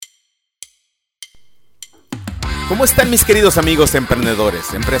¿Cómo están mis queridos amigos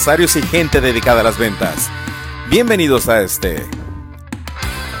emprendedores, empresarios y gente dedicada a las ventas? Bienvenidos a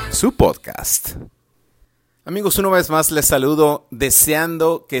su podcast. Amigos, una vez más les saludo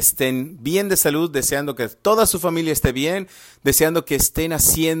deseando que estén bien de salud, deseando que toda su familia esté bien, deseando que estén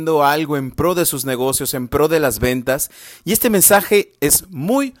haciendo algo en pro de sus negocios, en pro de las ventas. Y este mensaje es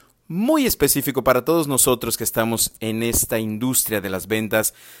muy específico para todos nosotros que estamos en esta industria de las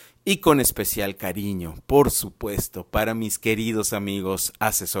ventas y con especial cariño, por supuesto, para mis queridos amigos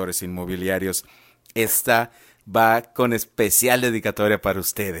asesores inmobiliarios. Esta va con especial dedicatoria para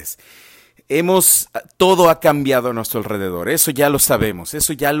ustedes. Todo ha cambiado a nuestro alrededor, eso ya lo sabemos,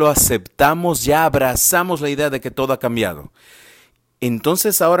 eso ya lo aceptamos, ya abrazamos la idea de que todo ha cambiado.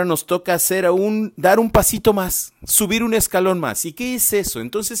 Entonces ahora nos toca dar un pasito más, subir un escalón más. ¿Y qué es eso?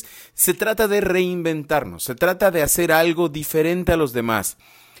 Entonces se trata de reinventarnos, se trata de hacer algo diferente a los demás.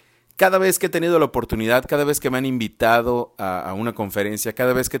 Cada vez que he tenido la oportunidad, cada vez que me han invitado a una conferencia,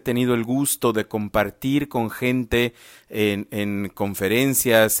 cada vez que he tenido el gusto de compartir con gente en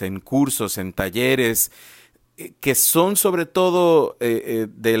conferencias, en cursos, en talleres, que son sobre todo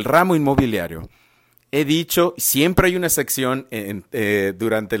del ramo inmobiliario, he dicho, siempre hay una sección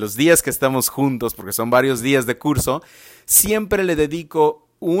durante los días que estamos juntos, porque son varios días de curso, siempre le dedico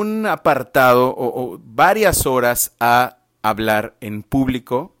un apartado o varias horas a hablar en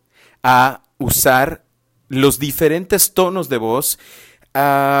público, a usar los diferentes tonos de voz,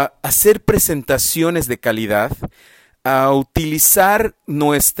 a hacer presentaciones de calidad, a utilizar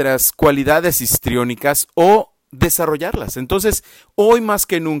nuestras cualidades histriónicas o desarrollarlas. Entonces, hoy más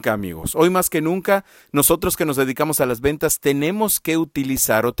que nunca, amigos, hoy más que nunca, nosotros que nos dedicamos a las ventas tenemos que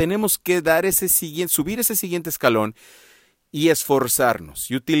utilizar o tenemos que subir ese siguiente escalón y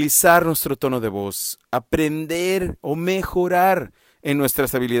esforzarnos y utilizar nuestro tono de voz, aprender o mejorar en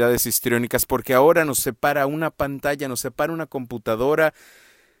nuestras habilidades histriónicas, porque ahora nos separa una pantalla, nos separa una computadora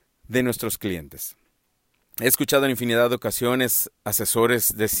de nuestros clientes. He escuchado en infinidad de ocasiones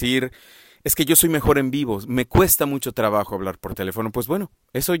asesores decir, es que yo soy mejor en vivo, me cuesta mucho trabajo hablar por teléfono. Pues bueno,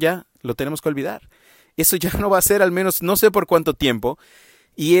 eso ya lo tenemos que olvidar. Eso ya no va a ser, al menos no sé por cuánto tiempo,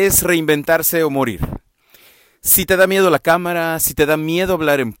 y es reinventarse o morir. Si te da miedo la cámara, si te da miedo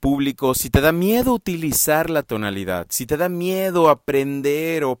hablar en público, si te da miedo utilizar la tonalidad, si te da miedo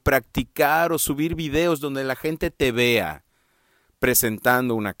aprender o practicar o subir videos donde la gente te vea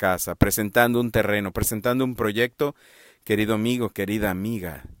presentando una casa, presentando un terreno, presentando un proyecto, querido amigo, querida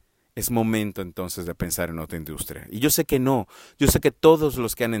amiga, es momento entonces de pensar en otra industria. Y yo sé que no, yo sé que todos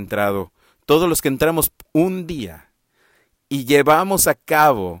los que han entrado, todos los que entramos un día y llevamos a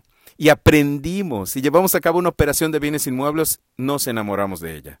cabo y aprendimos y llevamos a cabo una operación de bienes inmuebles, nos enamoramos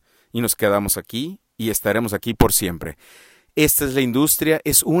de ella y nos quedamos aquí y estaremos aquí por siempre. Esta es la industria,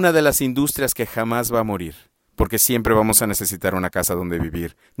 es una de las industrias que jamás va a morir, porque siempre vamos a necesitar una casa donde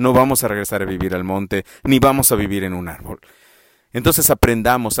vivir. No vamos a regresar a vivir al monte, ni vamos a vivir en un árbol. Entonces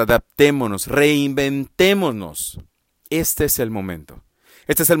aprendamos, adaptémonos, reinventémonos. Este es el momento.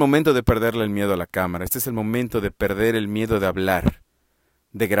 Este es el momento de perderle el miedo a la cámara. Este es el momento de perder el miedo de hablar,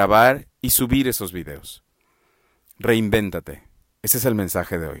 de grabar y subir esos videos. Reinvéntate. Ese es el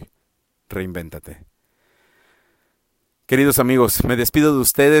mensaje de hoy. Reinvéntate. Queridos amigos, me despido de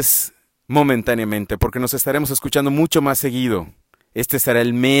ustedes momentáneamente porque nos estaremos escuchando mucho más seguido. Este será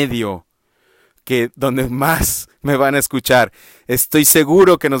el medio donde más me van a escuchar. Estoy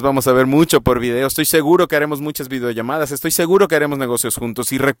seguro que nos vamos a ver mucho por video. Estoy seguro que haremos muchas videollamadas. Estoy seguro que haremos negocios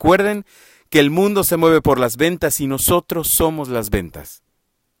juntos. Y recuerden que el mundo se mueve por las ventas y nosotros somos las ventas.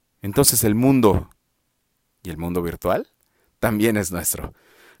 Entonces el mundo y el mundo virtual también es nuestro.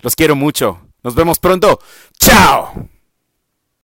 Los quiero mucho. Nos vemos pronto. ¡Chao!